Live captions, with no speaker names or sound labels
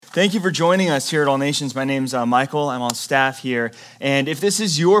Thank you for joining us here at All Nations. My name's Michael. I'm on staff here. And if this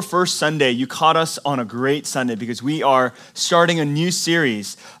is your first Sunday, you caught us on a great Sunday because we are starting a new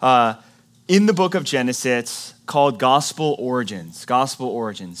series in the book of Genesis called Gospel Origins. Gospel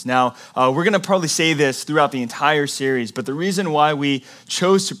Origins. Now, we're going to probably say this throughout the entire series, but the reason why we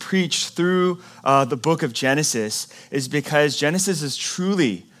chose to preach through the book of Genesis is because Genesis is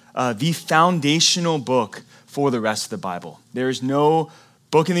truly the foundational book for the rest of the Bible. There is no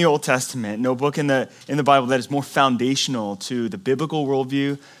book in the Old Testament, no book in the Bible that is more foundational to the biblical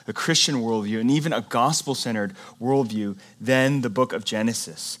worldview, the Christian worldview, and even a gospel-centered worldview than the book of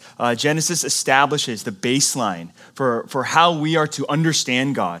Genesis. Genesis establishes the baseline for how we are to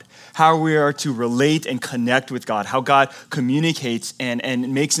understand God, how we are to relate and connect with God, how God communicates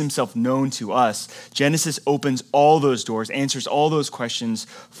and makes himself known to us. Genesis opens all those doors, answers all those questions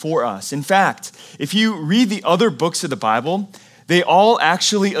for us. In fact, if you read the other books of the Bible, they all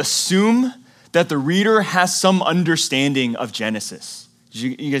actually assume that the reader has some understanding of Genesis.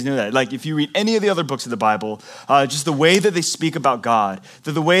 You guys know that? Like if you read any of the other books of the Bible, just the way that they speak about God,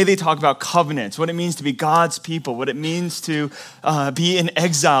 the way they talk about covenants, what it means to be God's people, what it means to be in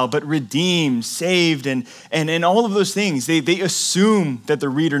exile but redeemed, saved, and all of those things, they assume that the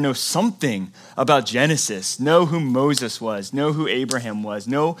reader knows something about Genesis, know who Moses was, know who Abraham was,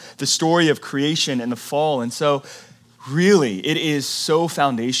 know the story of creation and the fall. And so really, it is so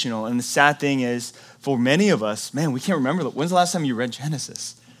foundational. And the sad thing is, for many of us, man, we can't remember. When's the last time you read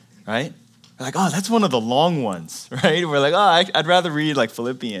Genesis, right? We're like, oh, that's one of the long ones, right? We're like, oh, I'd rather read like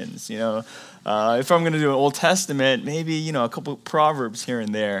Philippians, If I'm going to do an Old Testament, maybe, a couple Proverbs here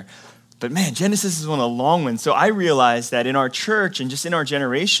and there. But man, Genesis is one of the long ones. So I realized that in our church and just in our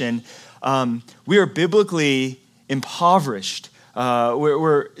generation, we are biblically impoverished.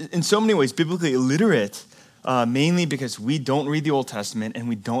 We're in so many ways biblically illiterate. Mainly because we don't read the Old Testament and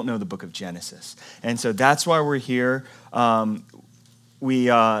we don't know the book of Genesis. And so that's why we're here.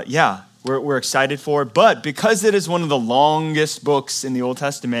 We're excited for it. But because it is one of the longest books in the Old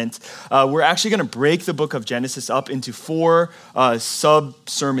Testament, we're actually going to break the book of Genesis up into 4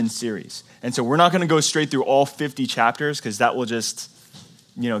 sub-sermon series. And so we're not going to go straight through all 50 chapters because that will just,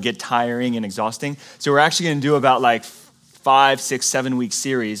 get tiring and exhausting. So we're actually going to do about 5, 6, 7 week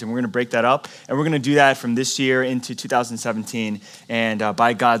series, and we're going to break that up, and we're going to do that from this year into 2017, and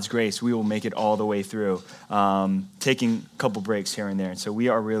by God's grace, we will make it all the way through, taking a couple breaks here and there, and so we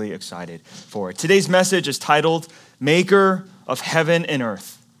are really excited for it. Today's message is titled, Maker of Heaven and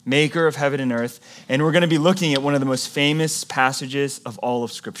Earth. Maker of Heaven and Earth, and we're going to be looking at one of the most famous passages of all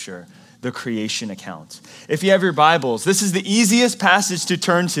of Scripture, the creation account. If you have your Bibles, this is the easiest passage to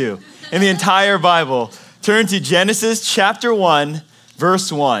turn to in the entire Bible. Turn to Genesis chapter 1,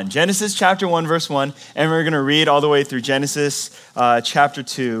 verse 1. Genesis chapter 1, verse 1, and we're going to read all the way through Genesis chapter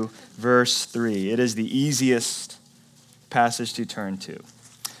 2, verse 3. It is the easiest passage to turn to.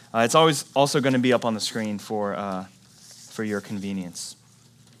 It's always also going to be up on the screen for your convenience.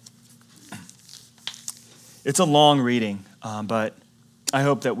 It's a long reading, but I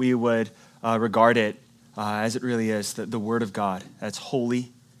hope that we would regard it as it really is, the Word of God, that's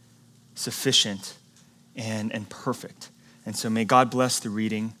holy, sufficient, and perfect. And so may God bless the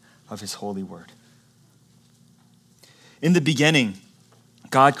reading of his holy word. In the beginning,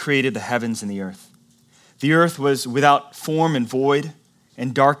 God created the heavens and the earth. The earth was without form and void,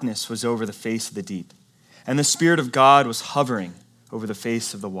 and darkness was over the face of the deep. And the Spirit of God was hovering over the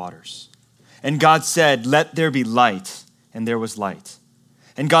face of the waters. And God said, "Let there be light," and there was light.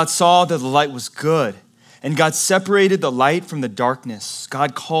 And God saw that the light was good. And God separated the light from the darkness.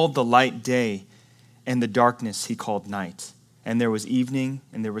 God called the light day, and the darkness he called night. And there was evening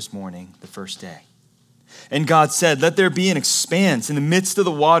and there was morning the first day. And God said, "Let there be an expanse in the midst of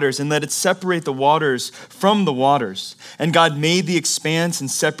the waters, and let it separate the waters from the waters." And God made the expanse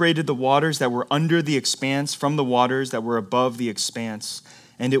and separated the waters that were under the expanse from the waters that were above the expanse.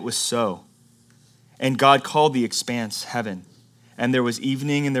 And it was so. And God called the expanse heaven. And there was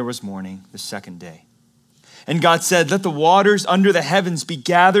evening and there was morning the second day. And God said, "Let the waters under the heavens be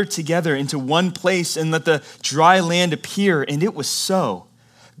gathered together into one place, and let the dry land appear." And it was so.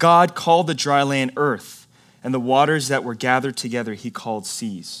 God called the dry land earth, and the waters that were gathered together he called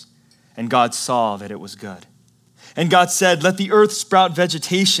seas. And God saw that it was good. And God said, "Let the earth sprout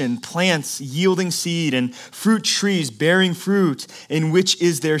vegetation, plants yielding seed, and fruit trees bearing fruit, in which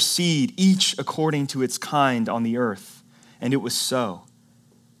is their seed, each according to its kind on the earth." And it was so.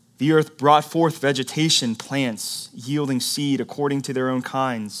 The earth brought forth vegetation, plants yielding seed according to their own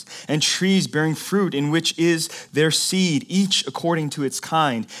kinds, and trees bearing fruit in which is their seed, each according to its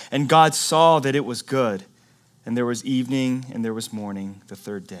kind. And God saw that it was good. and there was evening, and there was morning, the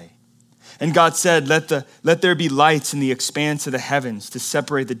third day. And God said, let there be lights in the expanse of the heavens to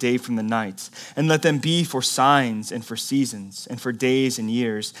separate the day from the night, and let them be for signs and for seasons and for days and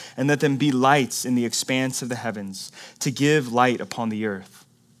years, and let them be lights in the expanse of the heavens to give light upon the earth.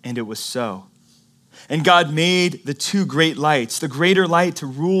 And it was so. And God made the two great lights, the greater light to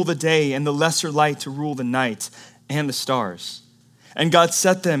rule the day and the lesser light to rule the night, and the stars. And God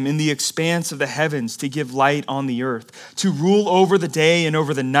set them in the expanse of the heavens to give light on the earth, to rule over the day and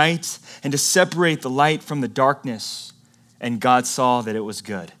over the night, and to separate the light from the darkness. And God saw that it was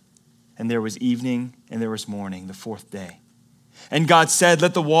good. And there was evening and there was morning, the fourth day. And God said,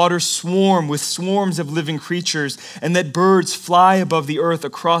 let the waters swarm with swarms of living creatures, and let birds fly above the earth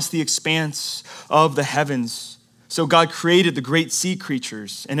across the expanse of the heavens. So God created the great sea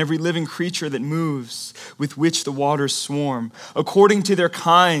creatures and every living creature that moves, with which the waters swarm, according to their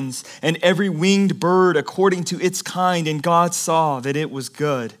kinds, and every winged bird according to its kind. And God saw that it was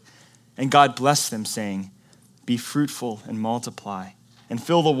good. And God blessed them, saying, be fruitful and multiply, and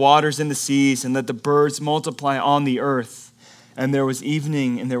fill the waters in the seas, and let the birds multiply on the earth. And there was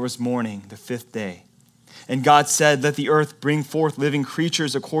evening and there was morning, the fifth day. And God said, let the earth bring forth living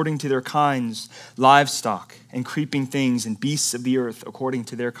creatures according to their kinds, livestock and creeping things and beasts of the earth according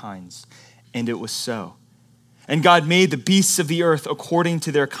to their kinds. And it was so. And God made the beasts of the earth according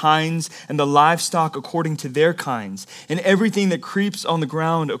to their kinds, and the livestock according to their kinds, and everything that creeps on the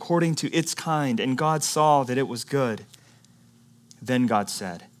ground according to its kind. And God saw that it was good. Then God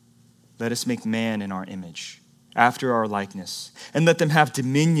said, let us make man in our image, after our likeness, and let them have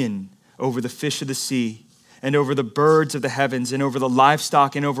dominion over the fish of the sea, and over the birds of the heavens, and over the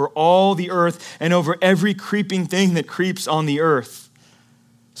livestock, and over all the earth, and over every creeping thing that creeps on the earth.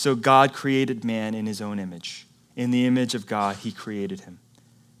 So God created man in his own image. In the image of God, he created him.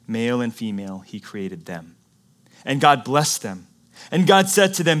 Male and female, he created them. And God blessed them. And God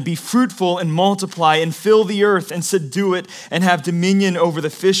said to them, be fruitful and multiply and fill the earth and subdue it and have dominion over the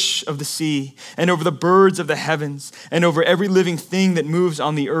fish of the sea and over the birds of the heavens and over every living thing that moves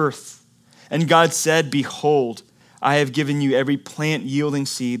on the earth. And God said, behold, I have given you every plant yielding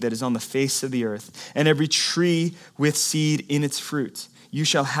seed that is on the face of the earth, and every tree with seed in its fruit. You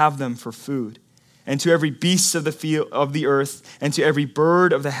shall have them for food. And to every beast of the field of the earth, and to every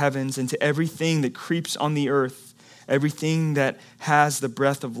bird of the heavens, and to everything that creeps on the earth, everything that has the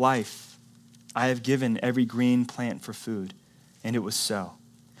breath of life, I have given every green plant for food. And it was so.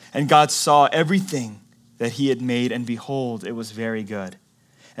 And God saw everything that he had made, and behold, it was very good.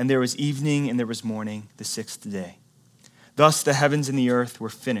 And there was evening and there was morning, the sixth day. Thus the heavens and the earth were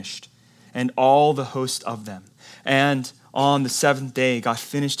finished, and all the host of them. And on the seventh day, God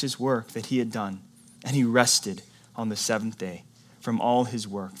finished his work that he had done, and he rested on the seventh day from all his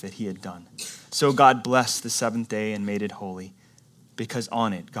work that he had done. So God blessed the seventh day and made it holy, because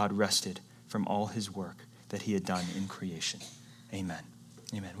on it God rested from all his work that he had done in creation. Amen.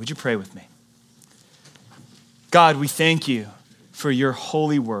 Amen. Would you pray with me? God, we thank you for your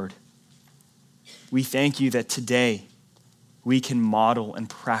holy word. We thank you that today we can model and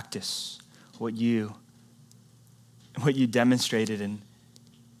practice what you demonstrated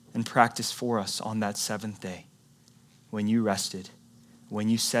and practiced for us on that seventh day when you rested, when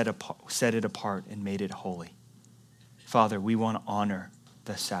you set it apart and made it holy. Father, we want to honor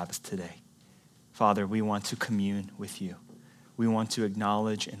the Sabbath today. Father, we want to commune with you. We want to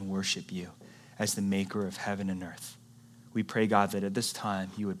acknowledge and worship you as the maker of heaven and earth. We pray, God, that at this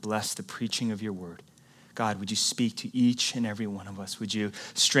time you would bless the preaching of your word. God, would you speak to each and every one of us? Would you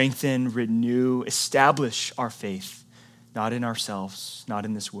strengthen, renew, establish our faith, not in ourselves, not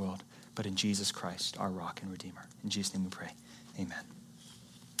in this world, but in Jesus Christ, our rock and redeemer. In Jesus' name we pray. Amen.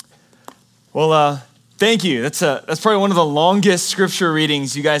 Well, thank you. That's probably one of the longest scripture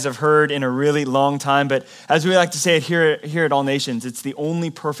readings you guys have heard in a really long time. But as we like to say it here at All Nations, it's the only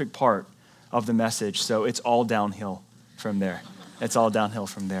perfect part of the message. So it's all downhill from there. It's all downhill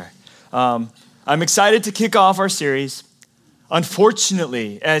from there. I'm excited to kick off our series.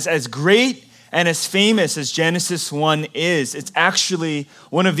 Unfortunately, as great and as famous as Genesis 1 is, it's actually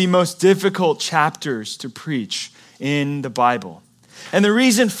one of the most difficult chapters to preach in the Bible. And the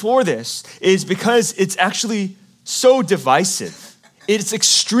reason for this is because it's actually so divisive. It's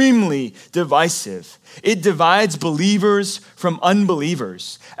extremely divisive. It divides believers from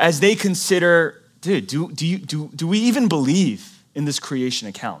unbelievers as they consider, do we even believe in this creation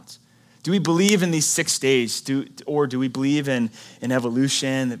account? Do we believe in these 6 days? Or do we believe in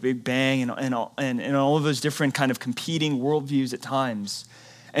evolution, the Big Bang, and all of those different kind of competing worldviews at times?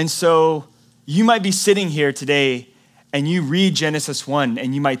 And so you might be sitting here today and you read Genesis 1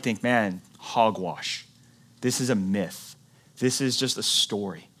 and you might think, man, hogwash. This is a myth. This is just a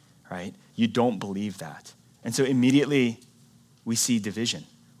story, right? You don't believe that. And so immediately we see division.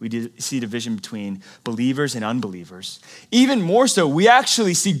 We see division between believers and unbelievers. Even more so, we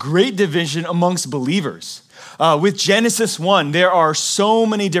actually see great division amongst believers. With Genesis 1, there are so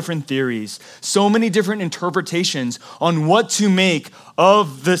many different theories, so many different interpretations on what to make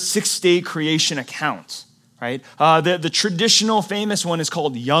of the six-day creation account, right? The traditional famous one is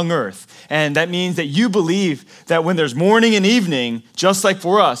called young earth, and that means that you believe that when there's morning and evening, just like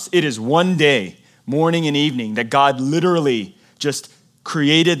for us, it is one day, morning and evening, that God literally just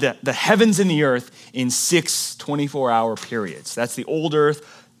created the heavens and the earth in 6 24-hour periods. That's the old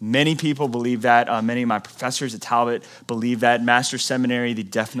earth. Many people believe that. Many of my professors at Talbot believe that. Master's Seminary, they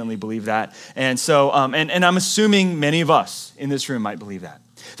definitely believe that. And so, and I'm assuming many of us in this room might believe that.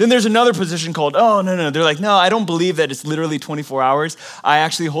 Then there's another position called, no. They're like, no, I don't believe that it's literally 24 hours. I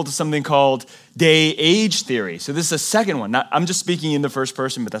actually hold to something called day-age theory. So this is a second one. I'm just speaking in the first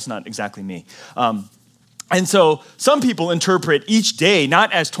person, but that's not exactly me. And so some people interpret each day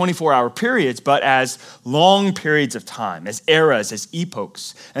not as 24-hour periods, but as long periods of time, as eras, as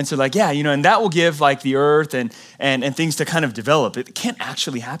epochs. And so and that will give like the earth and things to kind of develop. It can't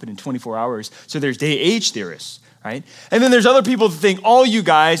actually happen in 24 hours. So there's day-age theorists, right? And then there's other people that think all you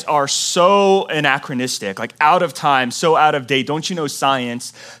guys are so anachronistic, like out of time, so out of date. Don't you know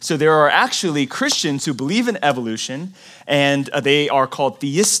science? So there are actually Christians who believe in evolution, and they are called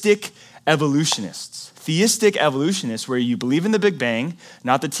theistic evolutionists. Theistic evolutionists, where you believe in the Big Bang,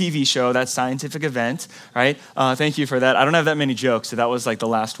 not the TV show, that scientific event, right? Thank you for that. I don't have that many jokes, so that was like the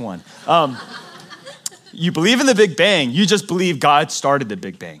last one. You believe in the Big Bang, you just believe God started the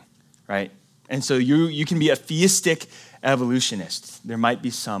Big Bang, right? And so you can be a theistic evolutionist. There might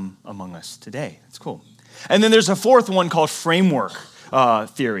be some among us today. That's cool. And then there's a fourth one called framework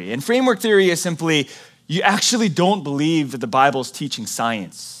theory. And framework theory is simply, you actually don't believe that the Bible's teaching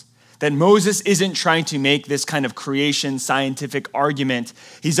science, that Moses isn't trying to make this kind of creation scientific argument.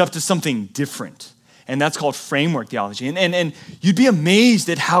 He's up to something different. And that's called framework theology. And you'd be amazed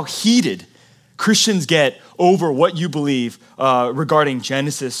at how heated Christians get over what you believe regarding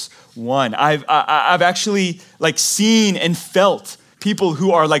Genesis 1. I've actually seen and felt people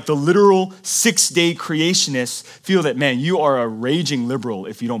who are like the literal 6-day creationists feel that, man, you are a raging liberal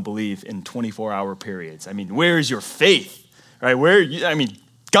if you don't believe in 24-hour periods. I mean, where is your faith, right?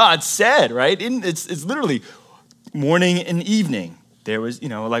 God said, right? It's literally morning and evening. There was,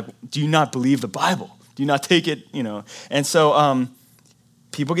 do you not believe the Bible? Do you not take it, And so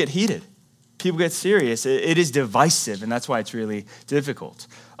people get heated. People get serious. It is divisive, and that's why it's really difficult.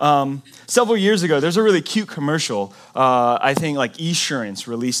 Several years ago, there's a really cute commercial. I think Esurance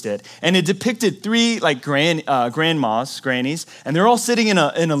released it, and it depicted 3 grannies, and they're all sitting in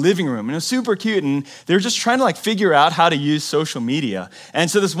a living room, and it was super cute. And they're just trying to figure out how to use social media.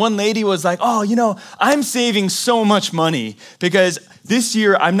 And so this one lady was like, I'm saving so much money because this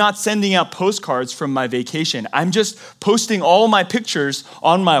year I'm not sending out postcards from my vacation. I'm just posting all my pictures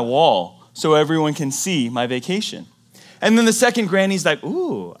on my wall so everyone can see my vacation. And then the second granny's like,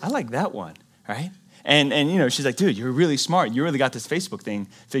 ooh, I like that one, right? And she's like, dude, you're really smart. You really got this Facebook thing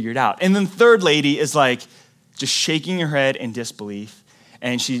figured out. And then third lady is just shaking her head in disbelief.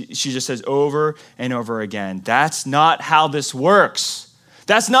 And she just says over and over again, that's not how this works.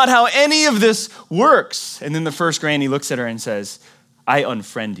 That's not how any of this works. And then the first granny looks at her and says, I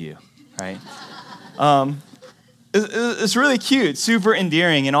unfriend you, right? It's really cute, super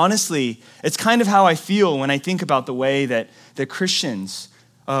endearing, and honestly, it's kind of how I feel when I think about the way that Christians,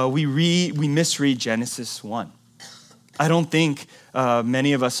 we misread Genesis 1. I don't think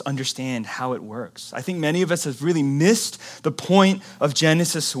many of us understand how it works. I think many of us have really missed the point of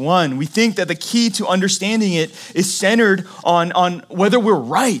Genesis 1. We think that the key to understanding it is centered on whether we're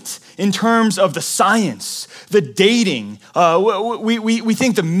right in terms of the science, the dating. We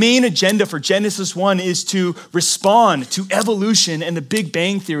think the main agenda for Genesis 1 is to respond to evolution and the Big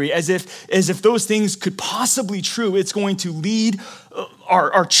Bang Theory as if those things could possibly be true. It's going to lead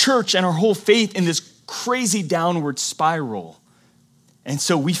our church and our whole faith in this crazy downward spiral. And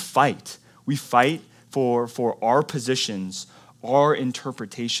so we fight. We fight for our positions, our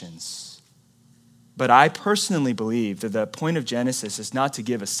interpretations. But I personally believe that the point of Genesis is not to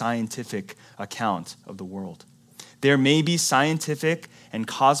give a scientific account of the world. There may be scientific and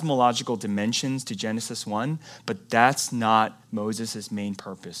cosmological dimensions to Genesis 1, but that's not Moses' main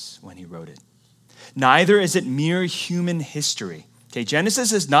purpose when he wrote it. Neither is it mere human history. Okay,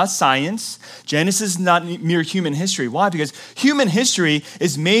 Genesis is not science. Genesis is not mere human history. Why? Because human history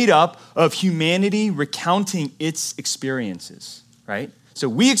is made up of humanity recounting its experiences, right? So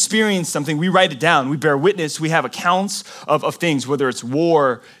we experience something, we write it down, we bear witness, we have accounts of things, whether it's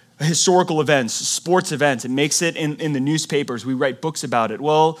war, historical events, sports events. It makes it in the newspapers. We write books about it.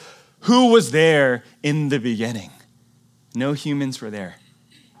 Well, who was there in the beginning? No humans were there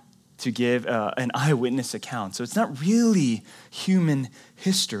to give an eyewitness account. So it's not really human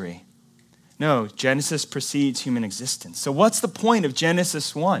history. No, Genesis precedes human existence. So what's the point of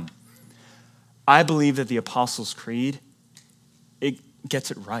Genesis 1? I believe that the Apostles' Creed, it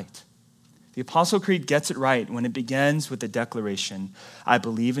gets it right. The Apostles' Creed gets it right when it begins with the declaration, I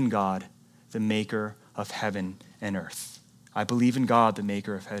believe in God, the maker of heaven and earth. I believe in God, the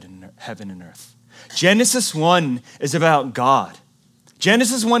maker of heaven and earth. Genesis 1 is about God.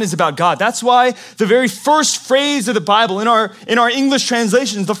 Genesis 1 is about God. That's why the very first phrase of the Bible in our English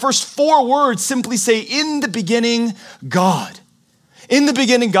translations, the first 4 words simply say, in the beginning, God. In the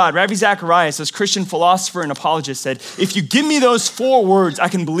beginning, God. Ravi Zacharias, this Christian philosopher and apologist, said, if you give me those 4 words, I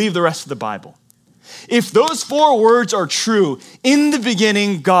can believe the rest of the Bible. If those 4 words are true, in the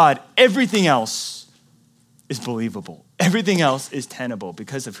beginning, God, everything else is believable. Everything else is tenable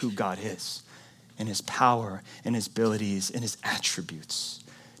because of who God is and his power and his abilities and his attributes.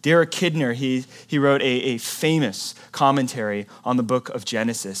 Derek Kidner, he wrote a famous commentary on the book of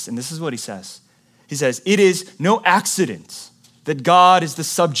Genesis, and this is what he says. He says, it is no accident that God is the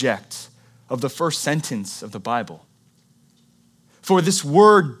subject of the first sentence of the Bible. For this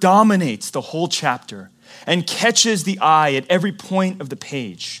word dominates the whole chapter and catches the eye at every point of the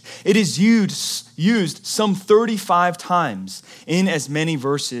page. It is used some 35 times in as many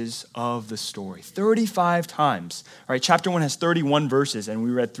verses of the story. 35 times. All right, chapter 1 has 31 verses, and we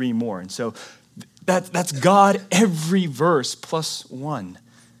read 3 more. And so that's God every verse plus 1.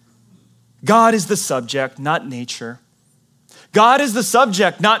 God is the subject, not nature. God is the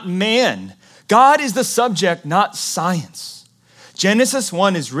subject, not man. God is the subject, not science. Genesis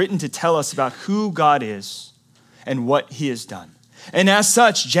 1 is written to tell us about who God is and what he has done. And as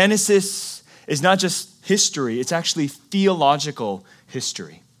such, Genesis is not just history, it's actually theological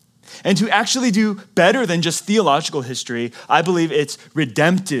history. And to actually do better than just theological history, I believe it's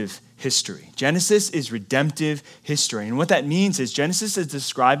redemptive history. Genesis is redemptive history. And what that means is Genesis is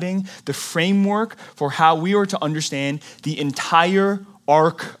describing the framework for how we are to understand the entire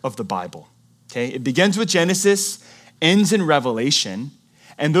arc of the Bible. Okay? It begins with Genesis, ends in Revelation,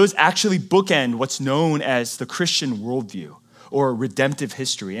 and those actually bookend what's known as the Christian worldview or redemptive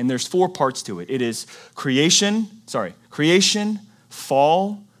history. And there's 4 parts to it. It is creation,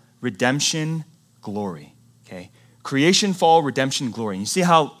 fall, redemption, glory. Okay? Creation, fall, redemption, glory. And you see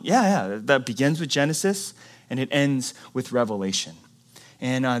how, that begins with Genesis and it ends with Revelation.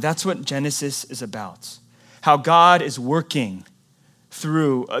 And that's what Genesis is about. How God is working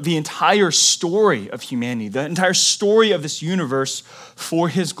through the entire story of humanity, the entire story of this universe for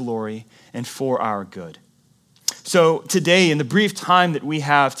his glory and for our good. So today, in the brief time that we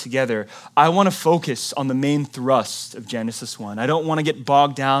have together, I want to focus on the main thrust of Genesis 1. I don't want to get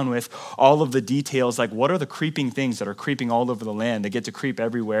bogged down with all of the details, like what are the creeping things that are creeping all over the land? They get to creep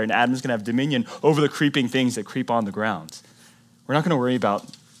everywhere, and Adam's going to have dominion over the creeping things that creep on the ground. We're not going to worry about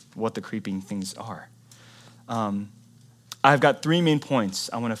what the creeping things are. I've got 3 main points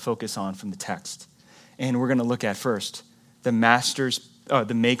I want to focus on from the text. And we're going to look at first, the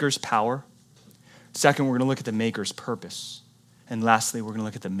maker's power. Second, we're going to look at the maker's purpose. And lastly, we're going to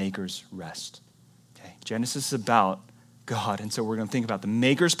look at the maker's rest. Okay? Genesis is about God, and so we're going to think about the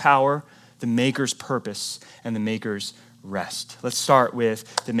maker's power, the maker's purpose, and the maker's rest. Let's start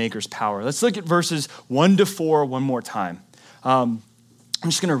with the maker's power. Let's look at verses 1-4 one more time. I'm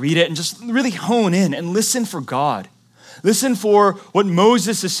just going to read it and just really hone in and listen for God. Listen for what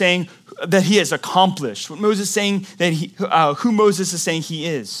Moses is saying that he has accomplished, what Moses is saying that who Moses is saying he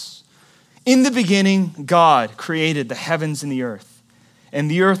is. In the beginning, God created the heavens and the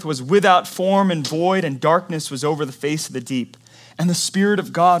earth was without form and void, and darkness was over the face of the deep. And the Spirit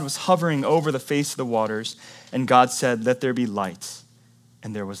of God was hovering over the face of the waters. And God said, let there be light.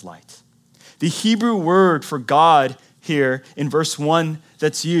 And there was light. The Hebrew word for God here in verse 1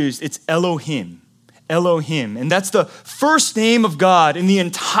 that's used, it's Elohim. Elohim. And that's the first name of God in the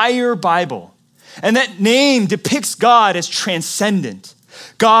entire Bible. And that name depicts God as transcendent,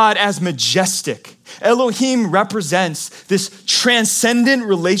 God as majestic. Elohim represents this transcendent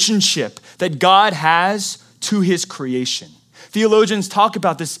relationship that God has to his creation. Theologians talk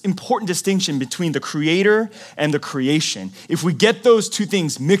about this important distinction between the creator and the creation. If we get those 2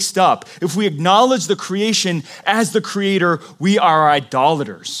 things mixed up, if we acknowledge the creation as the creator, we are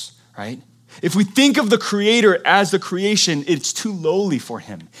idolaters, right? If we think of the creator as the creation, it's too lowly for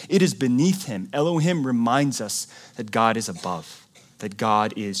him. It is beneath him. Elohim reminds us that God is above, that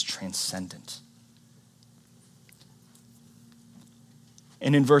God is transcendent.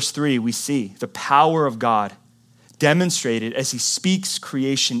 And in verse 3, we see the power of God demonstrated as he speaks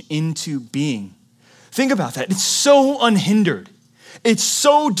creation into being. Think about that. It's so unhindered. It's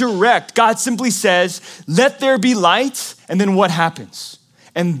so direct. God simply says, let there be light, and then what happens?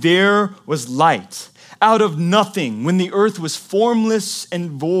 And there was light. Out of nothing, when the earth was formless and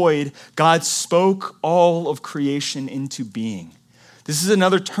void, God spoke all of creation into being. This is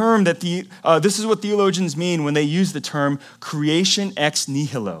another term that this is what theologians mean when they use the term creation ex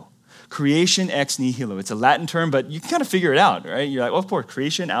nihilo. Creation ex nihilo. It's a Latin term, but you can kind of figure it out, right? You're like, well, of course,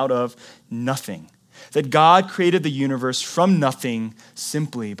 creation out of nothing. That God created the universe from nothing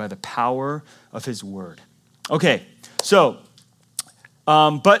simply by the power of his word. Okay, so,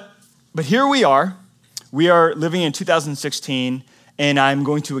 but here we are. We are living in 2016, and I'm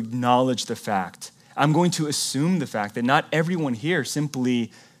going to acknowledge the fact. I'm going to assume the fact that not everyone here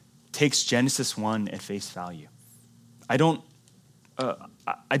simply takes Genesis 1 at face value. I don't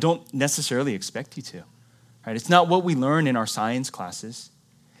necessarily expect you to. Right? It's not what we learn in our science classes.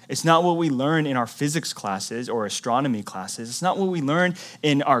 It's not what we learn in our physics classes or astronomy classes. It's not what we learn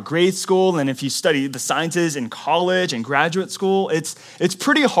in our grade school, and if you study the sciences in college and graduate school. It's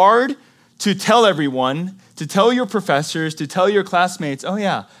pretty hard to tell everyone, to tell your professors, to tell your classmates, oh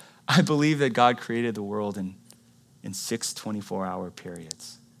yeah, I believe that God created the world in 6 24-hour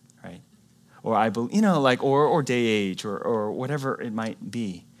periods, right? Or I believe, or day age, or whatever it might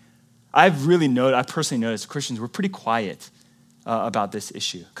be. I personally noticed Christians were pretty quiet about this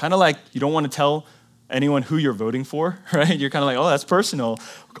issue. Kind of like you don't want to tell anyone who you're voting for, right? You're kind of like, oh, that's personal.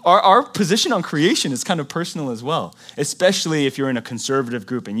 Our position on creation is kind of personal as well, especially if you're in a conservative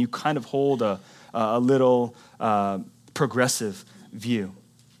group and you kind of hold a little progressive view.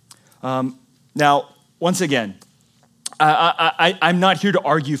 Now, once again, I'm not here to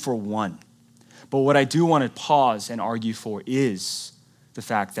argue for one, but what I do want to pause and argue for is the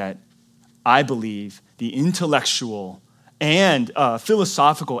fact that I believe the intellectual and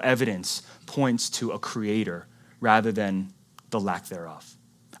philosophical evidence points to a creator rather than the lack thereof.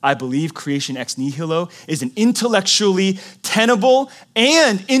 I believe creation ex nihilo is an intellectually tenable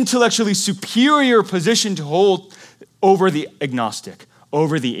and intellectually superior position to hold over the agnostic,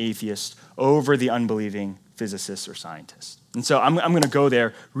 over the atheist, over the unbelieving physicist or scientist. And so I'm going to go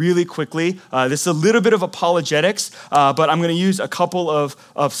there really quickly. This is a little bit of apologetics, but I'm going to use a couple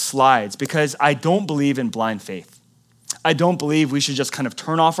of slides because I don't believe in blind faith. I don't believe we should just kind of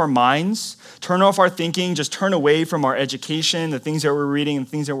turn off our minds, turn off our thinking, just turn away from our education, the things that we're reading and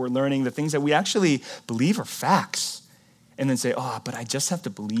things that we're learning, the things that we actually believe are facts, and then say, oh, but I just have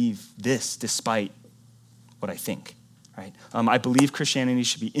to believe this despite what I think. Right? I believe Christianity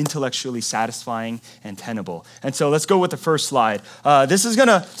should be intellectually satisfying and tenable. And so let's go with the first slide. This is going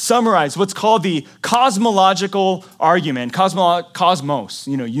to summarize what's called the cosmological argument, cosmos,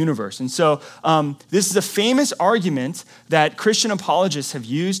 universe. And so this is a famous argument that Christian apologists have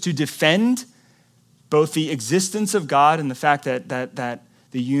used to defend both the existence of God and the fact that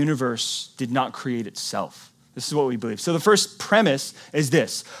the universe did not create itself. This is what we believe. So the first premise is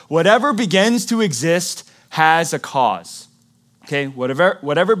this: whatever begins to exist has a cause. Okay,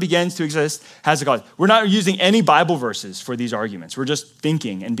 whatever begins to exist has a cause. We're not using any Bible verses for these arguments. We're just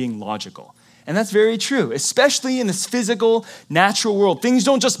thinking and being logical. And that's very true, especially in this physical, natural world. Things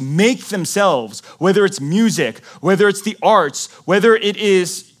don't just make themselves, whether it's music, whether it's the arts, whether it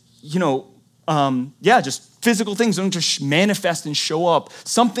is, just physical things don't just manifest and show up.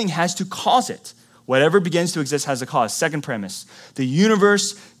 Something has to cause it. Whatever begins to exist has a cause. Second premise, the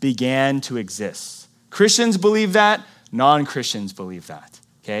universe began to exist. Christians believe that, non-Christians believe that,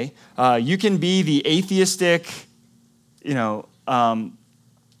 okay? You can be the atheistic,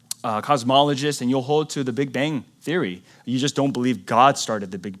 cosmologist, and you'll hold to the Big Bang theory. You just don't believe God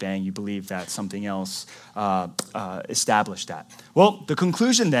started the Big Bang. You believe that something else established that. Well, the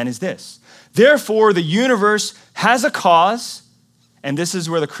conclusion then is this: therefore, the universe has a cause, and this is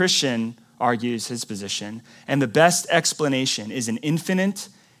where the Christian argues his position, and the best explanation is an infinite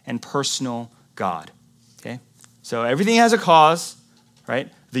and personal God. Okay? So everything has a cause,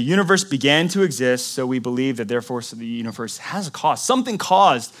 right? The universe began to exist, so we believe that therefore the universe has a cause. Something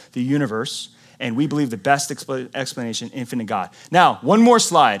caused the universe, and we believe the best explanation, infinite God. Now, one more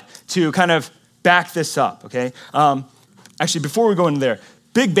slide to kind of back this up, okay? Actually, before we go into there,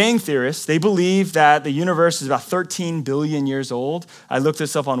 Big Bang theorists, they believe that the universe is about 13 billion years old. I looked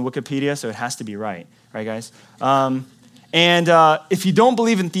this up on Wikipedia, so it has to be right, guys? And if you don't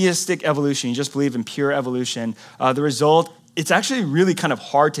believe in theistic evolution, you just believe in pure evolution, the result it's actually really kind of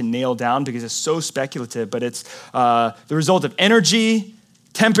hard to nail down because it's so speculative, but it's the result of energy,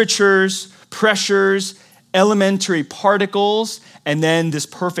 temperatures, pressures, elementary particles, and then this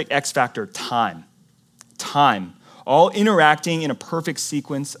perfect X factor, time. Time, all interacting in a perfect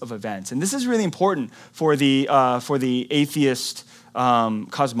sequence of events. And this is really important for the atheist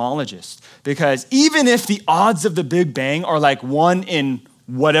cosmologist, because even if the odds of the Big Bang are like 1 in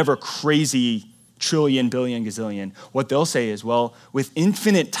whatever crazy trillion, billion, gazillion, what they'll say is, well, with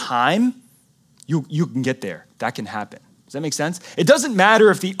infinite time, you can get there. That can happen. Does that make sense? It doesn't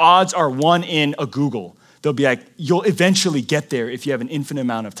matter if the odds are 1 in a Google. They'll be like, you'll eventually get there if you have an infinite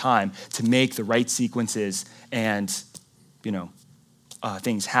amount of time to make the right sequences and,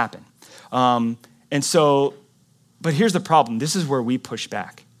 things happen. But here's the problem. This is where we push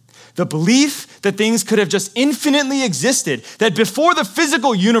back. The belief that things could have just infinitely existed, that before the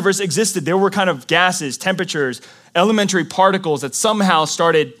physical universe existed, there were kind of gases, temperatures, elementary particles that somehow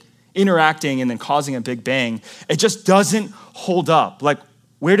started interacting and then causing a Big Bang, it just doesn't hold up. Like,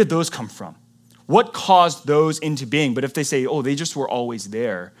 where did those come from? What caused those into being? But if they say, oh, they just were always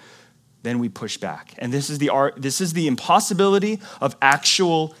there, then we push back. And this is the impossibility of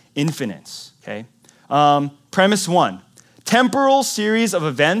actual infinite, okay? Premise 1. Temporal series of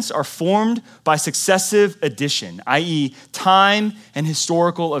events are formed by successive addition, i.e. time and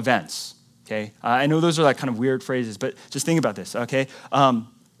historical events, okay? I know those are like kind of weird phrases, but just think about this, okay?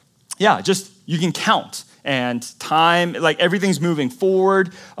 You can count, and time, like everything's moving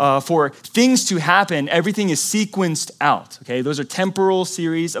forward. For things to happen, everything is sequenced out, okay? Those are temporal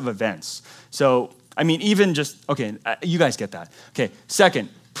series of events. So, you guys get that. Okay, second,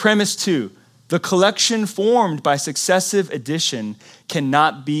 premise 2. The collection formed by successive addition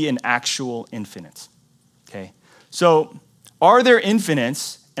cannot be an actual infinite, okay? So are there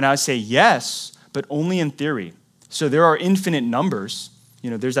infinites? And I would say yes, but only in theory. So there are infinite numbers.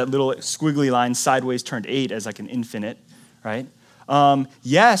 There's that little squiggly line sideways turned 8 as like an infinite, right?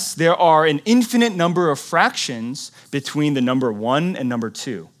 Yes, there are an infinite number of fractions between the number 1 and number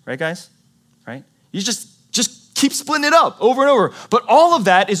 2, right, guys? Right? You just keep splitting it up over and over. But all of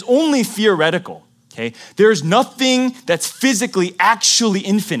that is only theoretical, okay? There's nothing that's physically actually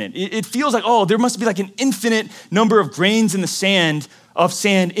infinite. It feels like, there must be like an infinite number of grains in the sand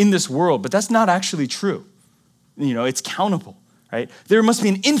in this world, but that's not actually true. It's countable, right? There must be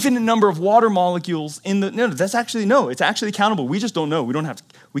an infinite number of water molecules it's actually countable. We just don't know.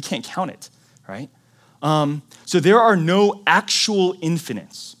 We can't count it, right? So there are no actual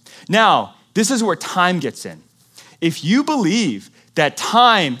infinites. Now, this is where time gets in. If you believe that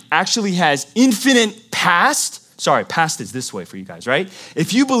time actually has infinite past is this way for you guys, right?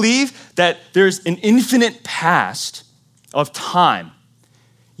 If you believe that there's an infinite past of time,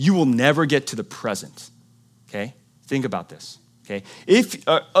 you will never get to the present, okay? Think about this, okay?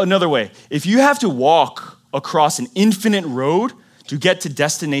 Another way, if you have to walk across an infinite road to get to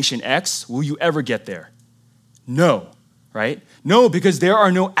destination X, will you ever get there? No, right? No, because there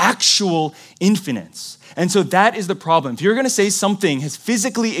are no actual infinites. And so that is the problem. If you're going to say something has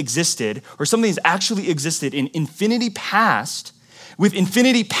physically existed or something has actually existed in infinity past, with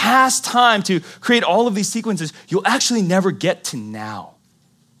infinity past time to create all of these sequences, you'll actually never get to now.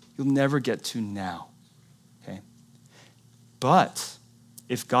 You'll never get to now, okay? But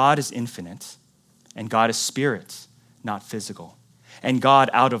if God is infinite and God is spirit, not physical, and God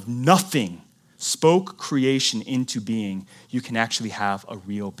out of nothing spoke creation into being, you can actually have a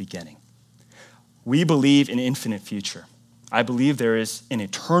real beginning. We believe in an infinite future. I believe there is an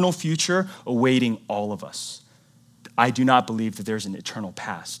eternal future awaiting all of us. I do not believe that there's an eternal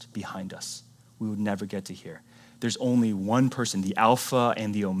past behind us. We would never get to here. There's only one person, the Alpha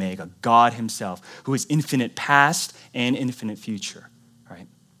and the Omega, God himself, who is infinite past and infinite future, right?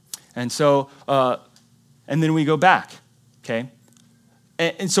 And so, and then we go back, okay?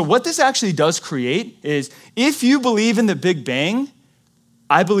 And so what this actually does create is, if you believe in the Big Bang,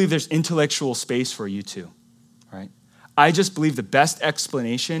 I believe there's intellectual space for you too, right? I just believe the best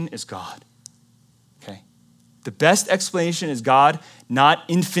explanation is God, okay? The best explanation is God, not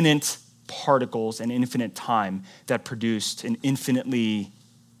infinite particles and infinite time that produced an infinitely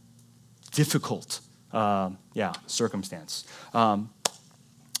difficult circumstance.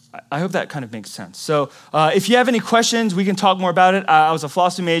 I hope that kind of makes sense. So if you have any questions, we can talk more about it. I was a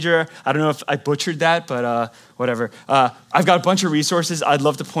philosophy major. I don't know if I butchered that, but whatever. I've got a bunch of resources. I'd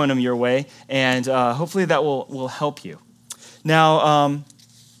love to point them your way, and hopefully that will help you. Now,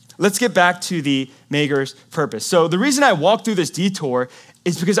 let's get back to the maker's purpose. So the reason I walked through this detour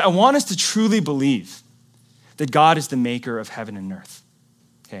is because I want us to truly believe that God is the maker of heaven and earth.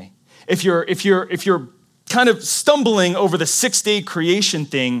 Okay? If you're kind of stumbling over the 6-day creation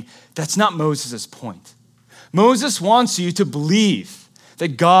thing, that's not Moses' point. Moses wants you to believe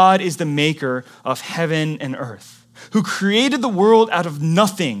that God is the maker of heaven and earth, who created the world out of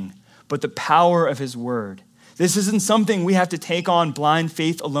nothing but the power of his word. This isn't something we have to take on blind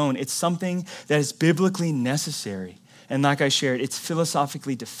faith alone. It's something that is biblically necessary. And like I shared, it's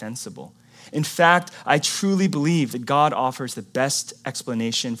philosophically defensible. In fact, I truly believe that God offers the best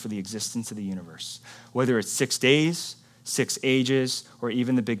explanation for the existence of the universe. Whether it's 6 days, 6 ages, or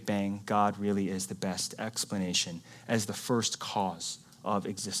even the Big Bang, God really is the best explanation as the first cause of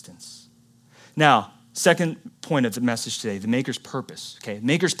existence. Now, second point of the message today, the maker's purpose. Okay, the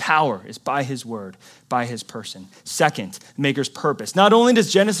maker's power is by his word, by his person. Second, the maker's purpose. Not only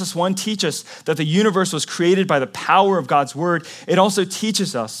does Genesis 1 teach us that the universe was created by the power of God's word, it also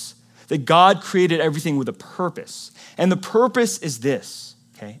teaches us that God created everything with a purpose. And the purpose is this,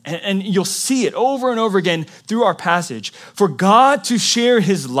 okay? And you'll see it over and over again through our passage. For God to share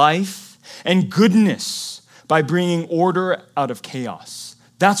his life and goodness by bringing order out of chaos.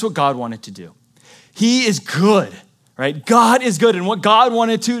 That's what God wanted to do. He is good, right? God is good. And what God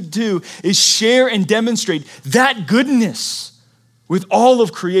wanted to do is share and demonstrate that goodness with all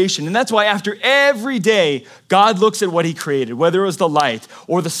of creation. And that's why after every day, God looks at what he created, whether it was the light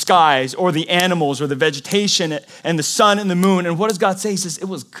or the skies or the animals or the vegetation and the sun and the moon. And what does God say? He says, it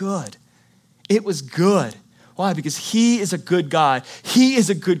was good. It was good. Why? Because he is a good God. He is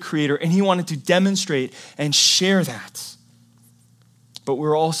a good creator, and he wanted to demonstrate and share that. But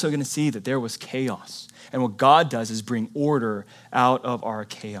we're also going to see that there was chaos. And what God does is bring order out of our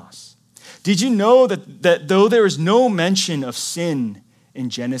chaos. Did you know that though there is no mention of sin in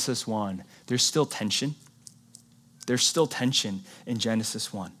Genesis 1, there's still tension? There's still tension in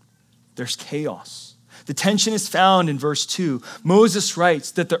Genesis 1. There's chaos. The tension is found in verse 2. Moses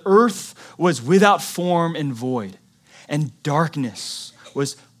writes that the earth was without form and void, and darkness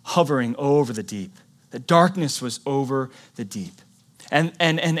was hovering over the deep. The darkness was over the deep. And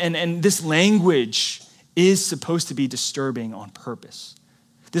this language is supposed to be disturbing on purpose.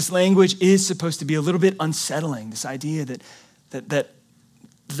 This language is supposed to be a little bit unsettling. This idea that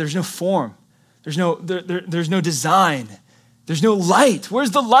there's no form, there's no design, there's no light.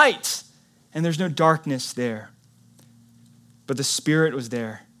 Where's the light? And there's no darkness there. But the Spirit was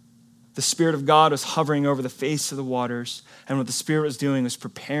there. The Spirit of God was hovering over the face of the waters, and what the Spirit was doing was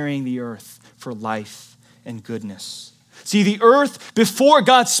preparing the earth for life and goodness. See, the earth, before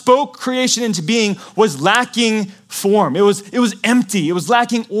God spoke creation into being, was lacking form. It was empty. It was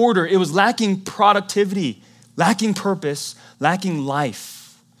lacking order. It was lacking productivity, lacking purpose, lacking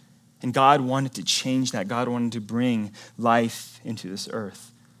life. And God wanted to change that. God wanted to bring life into this earth.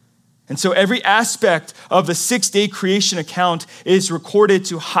 And so every aspect of the 6-day creation account is recorded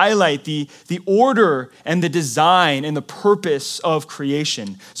to highlight the order and the design and the purpose of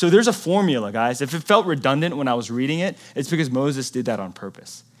creation. So there's a formula, guys. If it felt redundant when I was reading it, it's because Moses did that on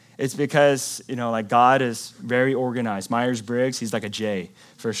purpose. It's because, God is very organized. Myers-Briggs, he's like a J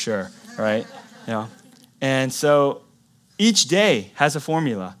for sure, right? And so each day has a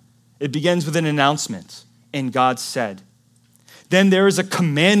formula. It begins with an announcement, and God said. Then there is a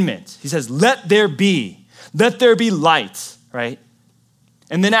commandment. He says, let there be light, right?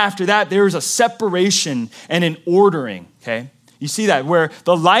 And then after that, there is a separation and an ordering, okay? You see that, where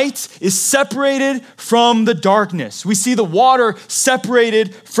the light is separated from the darkness. We see the water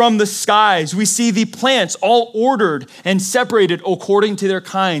separated from the skies. We see the plants all ordered and separated according to their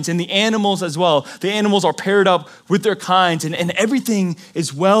kinds, and the animals as well. The animals are paired up with their kinds, and everything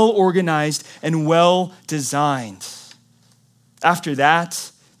is well organized and well designed. After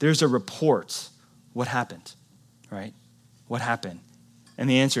that, there's a report. What happened, right? What happened? And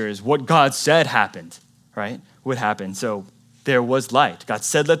the answer is what God said happened, right? What happened? So there was light. God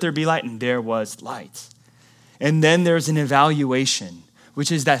said, let there be light, and there was light. And then there's an evaluation,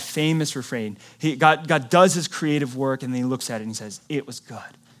 which is that famous refrain. God does his creative work, and then he looks at it and he says, it was good.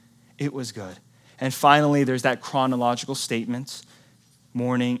 It was good. And finally, there's that chronological statement,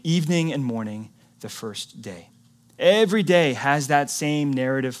 evening and morning, the first day. Every day has that same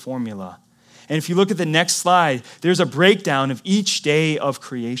narrative formula. And if you look at the next slide, there's a breakdown of each day of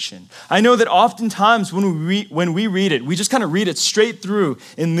creation. I know that oftentimes when we read it, we just kind of read it straight through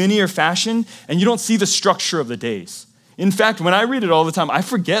in linear fashion, and you don't see the structure of the days. In fact, when I read it all the time, I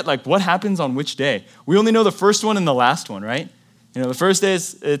forget what happens on which day. We only know the first one and the last one, right? The first day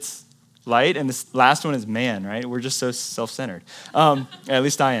it's light, and the last one is man, right? We're just so self-centered. At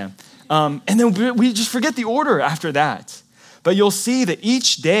least I am. And then we just forget the order after that. But you'll see that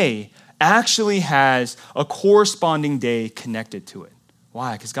each day actually has a corresponding day connected to it.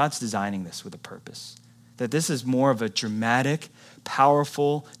 Why? Because God's designing this with a purpose. that this is more of a dramatic,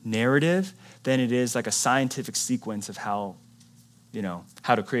 powerful narrative than it is like a scientific sequence of how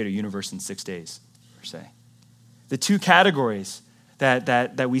to create a universe in 6 days, per se. The two categories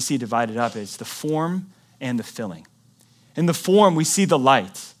that we see divided up is the form and the filling. In the form, we see the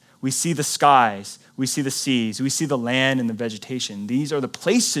light, we see the skies, we see the seas, we see the land and the vegetation. These are the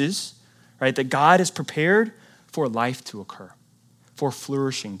places, right, that God has prepared for life to occur, for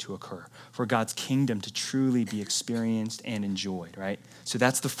flourishing to occur, for God's kingdom to truly be experienced and enjoyed, right? So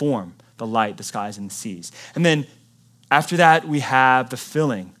that's the form, the light, the skies, and the seas. And then after that, we have the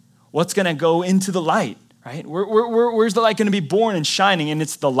filling. What's going to go into the light, right? Where's the light going to be born and shining? And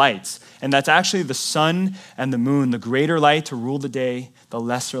it's the lights. And that's actually the sun and the moon, the greater light to rule the day, the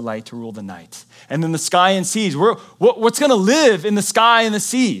lesser light to rule the night. And then the sky and seas. What's going to live in the sky and the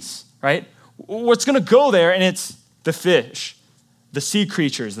seas, right? What's going to go there? And it's the fish, the sea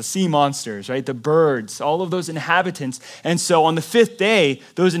creatures, the sea monsters, right? The birds, all of those inhabitants. And so on the fifth day,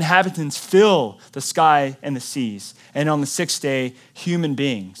 those inhabitants fill the sky and the seas. And on the sixth day, human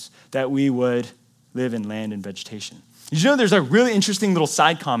beings, that we would live in land and vegetation. Did you know there's a really interesting little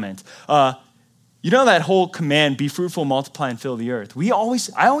side comment? You know that whole command, be fruitful, multiply, and fill the earth. I always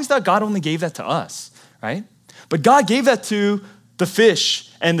thought God only gave that to us, right? But God gave that to the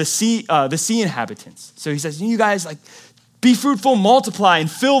fish and the sea inhabitants. So he says, you guys, be fruitful, multiply, and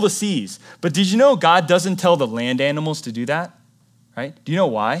fill the seas. But did you know God doesn't tell the land animals to do that, right? Do you know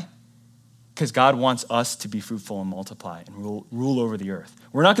why? Because God wants us to be fruitful and multiply and rule over the earth.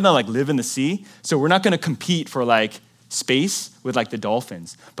 We're not going to live in the sea, so we're not going to compete for space with the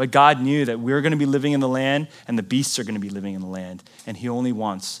dolphins. But God knew that we're going to be living in the land and the beasts are going to be living in the land. And he only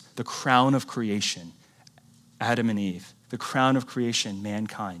wants the crown of creation, Adam and Eve, the crown of creation,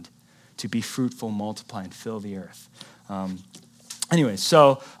 mankind, to be fruitful, multiply, and fill the earth. Anyway,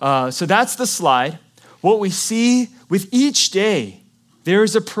 so that's the slide. What we see with each day, there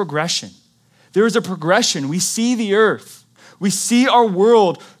is a progression. There is a progression. We see the earth. We see our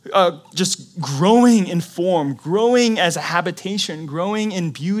world just growing in form, growing as a habitation, growing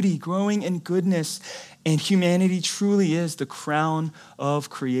in beauty, growing in goodness. And humanity truly is the crown of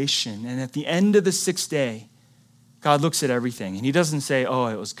creation. And at the end of the sixth day, God looks at everything and he doesn't say, oh,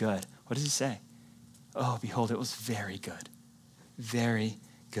 it was good. What does he say? Oh, behold, it was very good. Very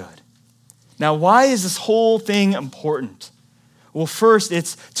good. Now, why is this whole thing important? Well, first,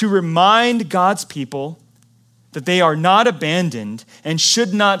 it's to remind God's people that they are not abandoned and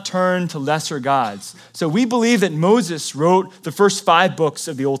should not turn to lesser gods. So we believe that Moses wrote the first 5 books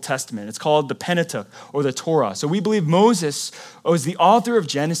of the Old Testament. It's called the Pentateuch or the Torah. So we believe Moses was the author of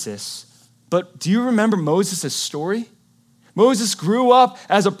Genesis. But do you remember Moses' story? Moses grew up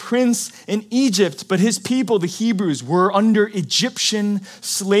as a prince in Egypt, but his people, the Hebrews, were under Egyptian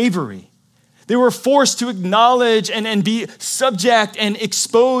slavery. They were forced to acknowledge and be subject and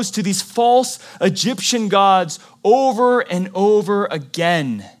exposed to these false Egyptian gods over and over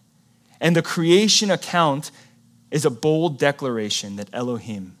again. And the creation account is a bold declaration that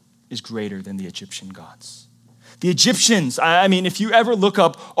Elohim is greater than the Egyptian gods. The Egyptians, if you ever look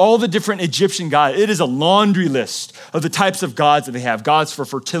up all the different Egyptian gods, it is a laundry list of the types of gods that they have. Gods for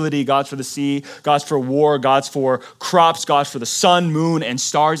fertility, gods for the sea, gods for war, gods for crops, gods for the sun, moon, and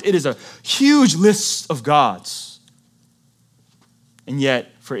stars. It is a huge list of gods. And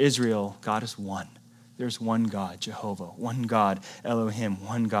yet, for Israel, God is one. There's one God, Jehovah, one God, Elohim,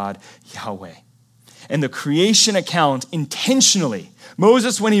 one God, Yahweh. And the creation account intentionally,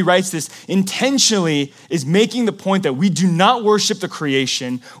 Moses, when he writes this, intentionally is making the point that we do not worship the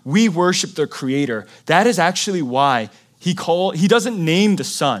creation, we worship the creator. That is actually why he doesn't name the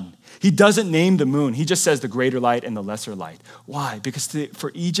sun. He doesn't name the moon. He just says the greater light and the lesser light. Why? Because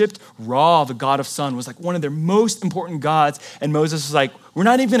for Egypt, Ra, the god of sun, was one of their most important gods. And Moses was like, we're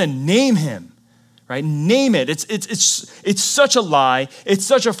not even going to name him. Right? Name it. It's such a lie. It's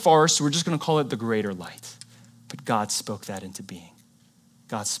such a farce. We're just going to call it the greater light. But God spoke that into being.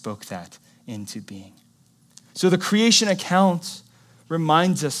 God spoke that into being. So the creation account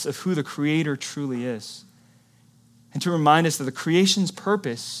reminds us of who the creator truly is. And to remind us that the creation's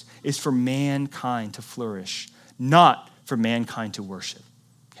purpose is for mankind to flourish, not for mankind to worship.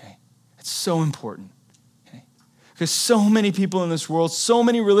 Okay? It's so important. Because so many people in this world, so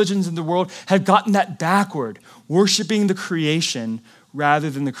many religions in the world have gotten that backward, worshiping the creation rather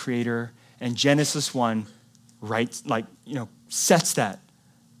than the creator. And Genesis 1 sets that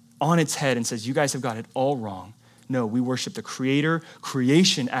on its head and says, you guys have got it all wrong. No, we worship the creator.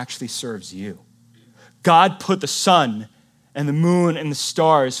 Creation actually serves you. God put the sun and the moon and the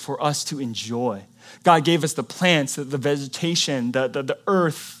stars for us to enjoy. God gave us the plants, the vegetation, the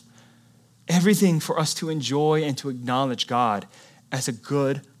earth. everything for us to enjoy and to acknowledge God as a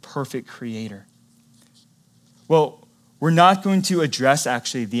good, perfect creator. Well, we're not going to address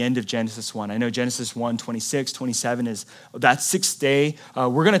actually the end of Genesis 1. I know Genesis 1, 26, 27 is that sixth day.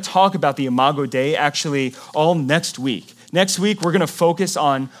 We're going to talk about the Imago Dei actually all next week. Next week, we're going to focus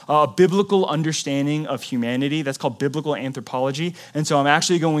on a biblical understanding of humanity. That's called biblical anthropology. And so I'm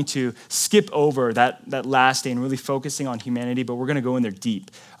actually going to skip over that last day and really focusing on humanity, but we're going to go in there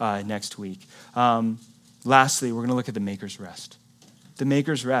deep next week. Lastly, we're going to look at the Maker's Rest. The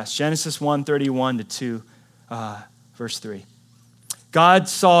Maker's Rest. Genesis 1, 31 to 2, verse 3. God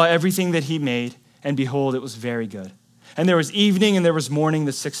saw everything that he made, and behold, it was very good. And there was evening and there was morning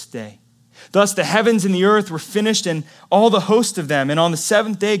the sixth day. Thus the heavens and the earth were finished, and all the host of them. And on the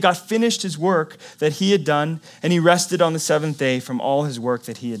seventh day, God finished his work that he had done, and he rested on the seventh day from all his work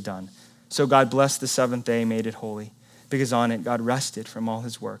that he had done. So God blessed the seventh day, made it holy, because on it God rested from all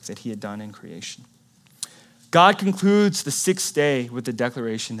his work that he had done in creation. God concludes the sixth day with the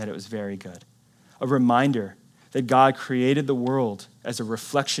declaration that it was very good, a reminder that God created the world as a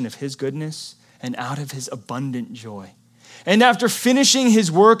reflection of his goodness and out of his abundant joy. And after finishing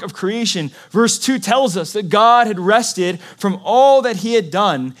his work of creation, verse 2 tells us that God had rested from all that he had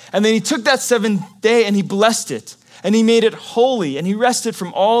done. And then he took that seventh day and he blessed it. And he made it holy. And he rested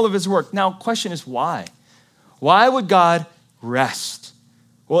from all of his work. Now, question is why? Why would God rest?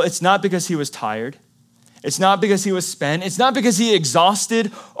 Well, it's not because he was tired. It's not because he was spent. It's not because he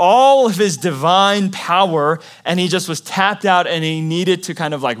exhausted all of his divine power and he just was tapped out and he needed to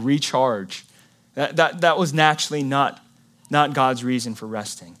kind of like recharge. That was naturally not God's reason for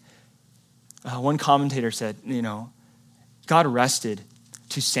resting. One commentator said, God rested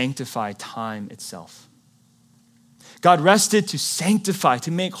to sanctify time itself. God rested to sanctify,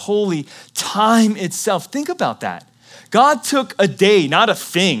 to make holy time itself. Think about that. God took a day, not a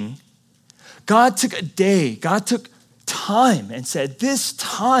thing. God took a day, God took time and said, this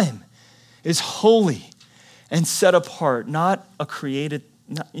time is holy and set apart, not a created,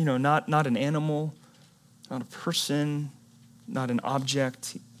 not an animal, not a person, not an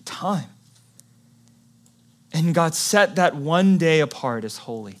object, time. And God set that one day apart as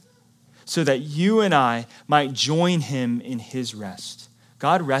holy so that you and I might join him in his rest.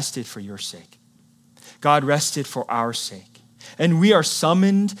 God rested for your sake. God rested for our sake. And we are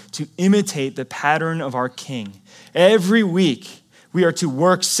summoned to imitate the pattern of our King. Every week, we are to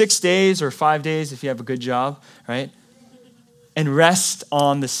work 6 days or 5 days if you have a good job, right? And rest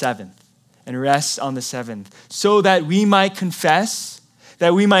on the seventh. So that we might confess,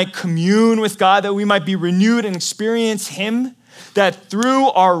 that we might commune with God, that we might be renewed and experience him, that through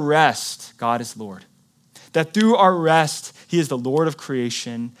our rest, God is Lord. That through our rest, he is the Lord of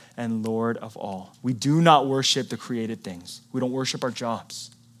creation and Lord of all. We do not worship the created things. We don't worship our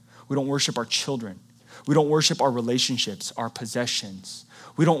jobs. We don't worship our children. We don't worship our relationships, our possessions.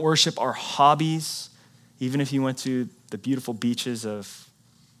 We don't worship our hobbies, even if you went to the beautiful beaches of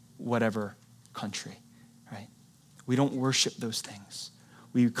whatever country, right? We don't worship those things.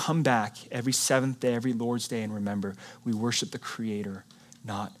 We come back every seventh day, every Lord's Day, and remember, we worship the Creator,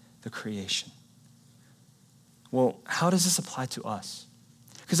 not the creation. Well, how does this apply to us?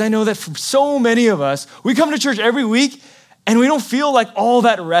 Because I know that for so many of us, we come to church every week and we don't feel like all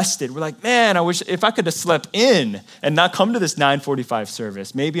that rested. We're like, man, I wish if I could have slept in and not come to this 9:45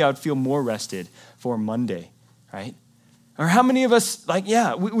 service, maybe I would feel more rested for Monday, right? Or how many of us,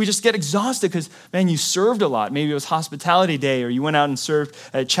 we just get exhausted because, man, you served a lot. Maybe it was hospitality day, or you went out and served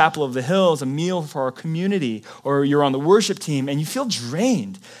at Chapel of the Hills, a meal for our community, or you're on the worship team, and you feel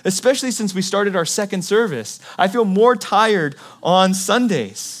drained, especially since we started our second service. I feel more tired on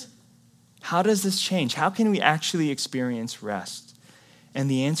Sundays. How does this change? How can we actually experience rest? And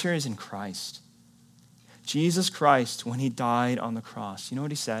the answer is in Christ. Jesus Christ, when he died on the cross, you know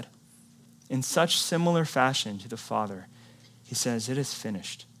what he said? In such similar fashion to the Father, he says, it is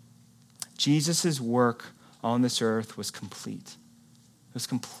finished. Jesus' work on this earth was complete. It was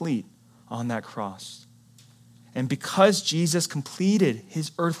complete on that cross. And because Jesus completed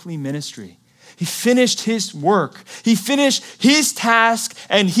his earthly ministry, he finished his work, he finished his task,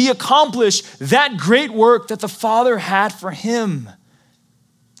 and he accomplished that great work that the Father had for him.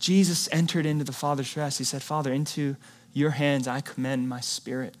 Jesus entered into the Father's rest. He said, Father, into your hands I commend my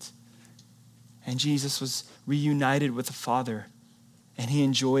spirit. And Jesus was reunited with the Father, and he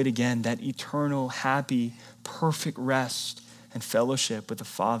enjoyed again that eternal, happy, perfect rest and fellowship with the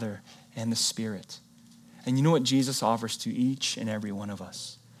Father and the Spirit. And you know what Jesus offers to each and every one of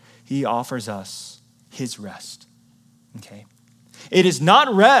us? He offers us his rest, okay? It is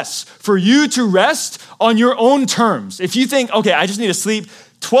not rest for you to rest on your own terms. If you think, okay, I just need to sleep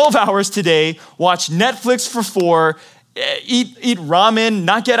 12 hours today, watch Netflix for 4, eat ramen,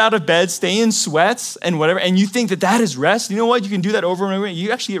 not get out of bed, stay in sweats and whatever, and you think that is rest, you know what? You can do that over and over.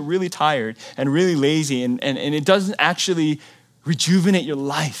 You actually get really tired and really lazy, and it doesn't actually rejuvenate your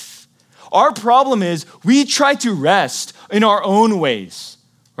life. Our problem is we try to rest in our own ways.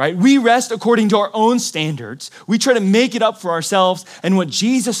 Right? We rest according to our own standards. We try to make it up for ourselves. And what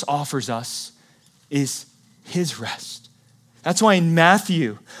Jesus offers us is his rest. That's why in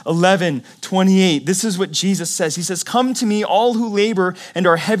Matthew 11:28, this is what Jesus says. He says, "Come to me, all who labor and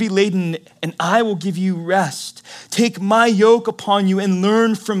are heavy laden, and I will give you rest. Take my yoke upon you and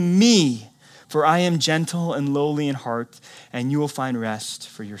learn from me, for I am gentle and lowly in heart, and you will find rest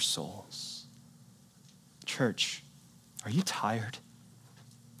for your souls." Church, are you tired?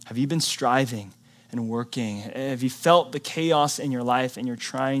 Have you been striving and working? Have you felt the chaos in your life and you're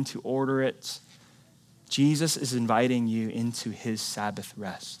trying to order it? Jesus is inviting you into his Sabbath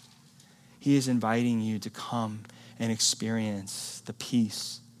rest. He is inviting you to come and experience the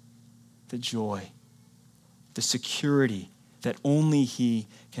peace, the joy, the security that only he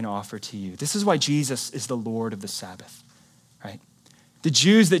can offer to you. This is why Jesus is the Lord of the Sabbath, right? The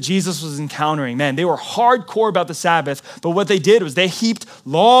Jews that Jesus was encountering, man, they were hardcore about the Sabbath, but what they did was they heaped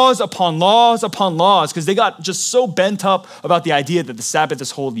laws upon laws upon laws because they got just so bent up about the idea that the Sabbath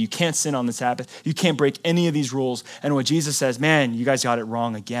is holy. You can't sin on the Sabbath. You can't break any of these rules. And what Jesus says, man, you guys got it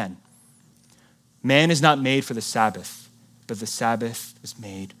wrong again. Man is not made for the Sabbath, but the Sabbath is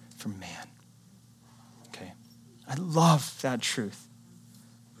made for man. Okay, I love that truth.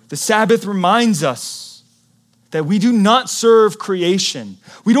 The Sabbath reminds us that we do not serve creation.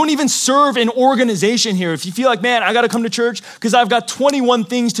 We don't even serve an organization here. If you feel like, man, I got to come to church because I've got 21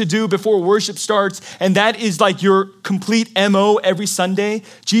 things to do before worship starts, and that is like your complete MO every Sunday,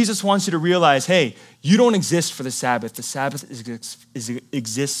 Jesus wants you to realize, hey, you don't exist for the Sabbath. The Sabbath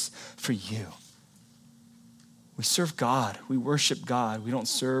exists for you. We serve God. We worship God. We don't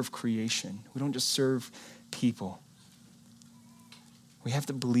serve creation. We don't just serve people. We have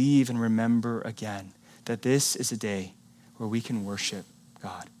to believe and remember again that this is a day where we can worship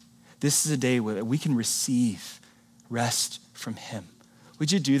God. This is a day where we can receive rest from him.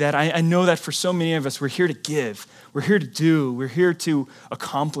 Would you do that? I know that for so many of us, we're here to give. We're here to do. We're here to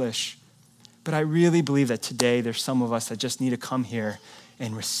accomplish. But I really believe that today there's some of us that just need to come here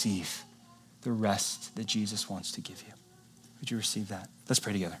and receive the rest that Jesus wants to give you. Would you receive that? Let's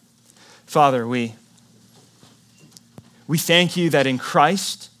pray together. Father, we thank you that in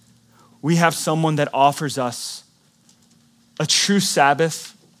Christ, we have someone that offers us a true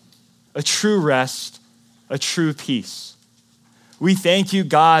Sabbath, a true rest, a true peace. We thank you,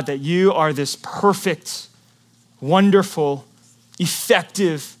 God, that you are this perfect, wonderful,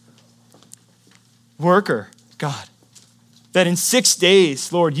 effective worker, God. That in 6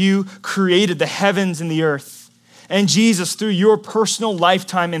 days, Lord, you created the heavens and the earth. And Jesus, through your personal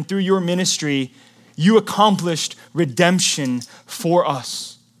lifetime and through your ministry, you accomplished redemption for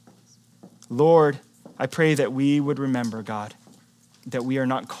us. Lord, I pray that we would remember, God, that we are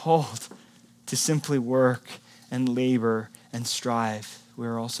not called to simply work and labor and strive. We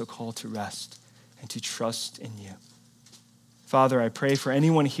are also called to rest and to trust in you. Father, I pray for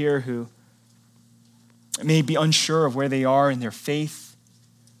anyone here who may be unsure of where they are in their faith,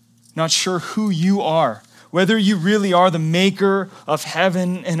 not sure who you are, whether you really are the maker of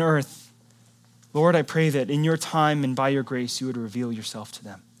heaven and earth. Lord, I pray that in your time and by your grace, you would reveal yourself to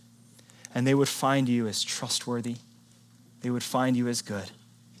them. And they would find you as trustworthy. They would find you as good.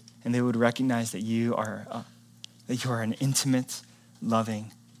 And they would recognize that you are an intimate,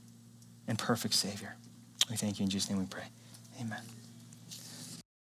 loving, and perfect Savior. We thank you in Jesus' name we pray. Amen.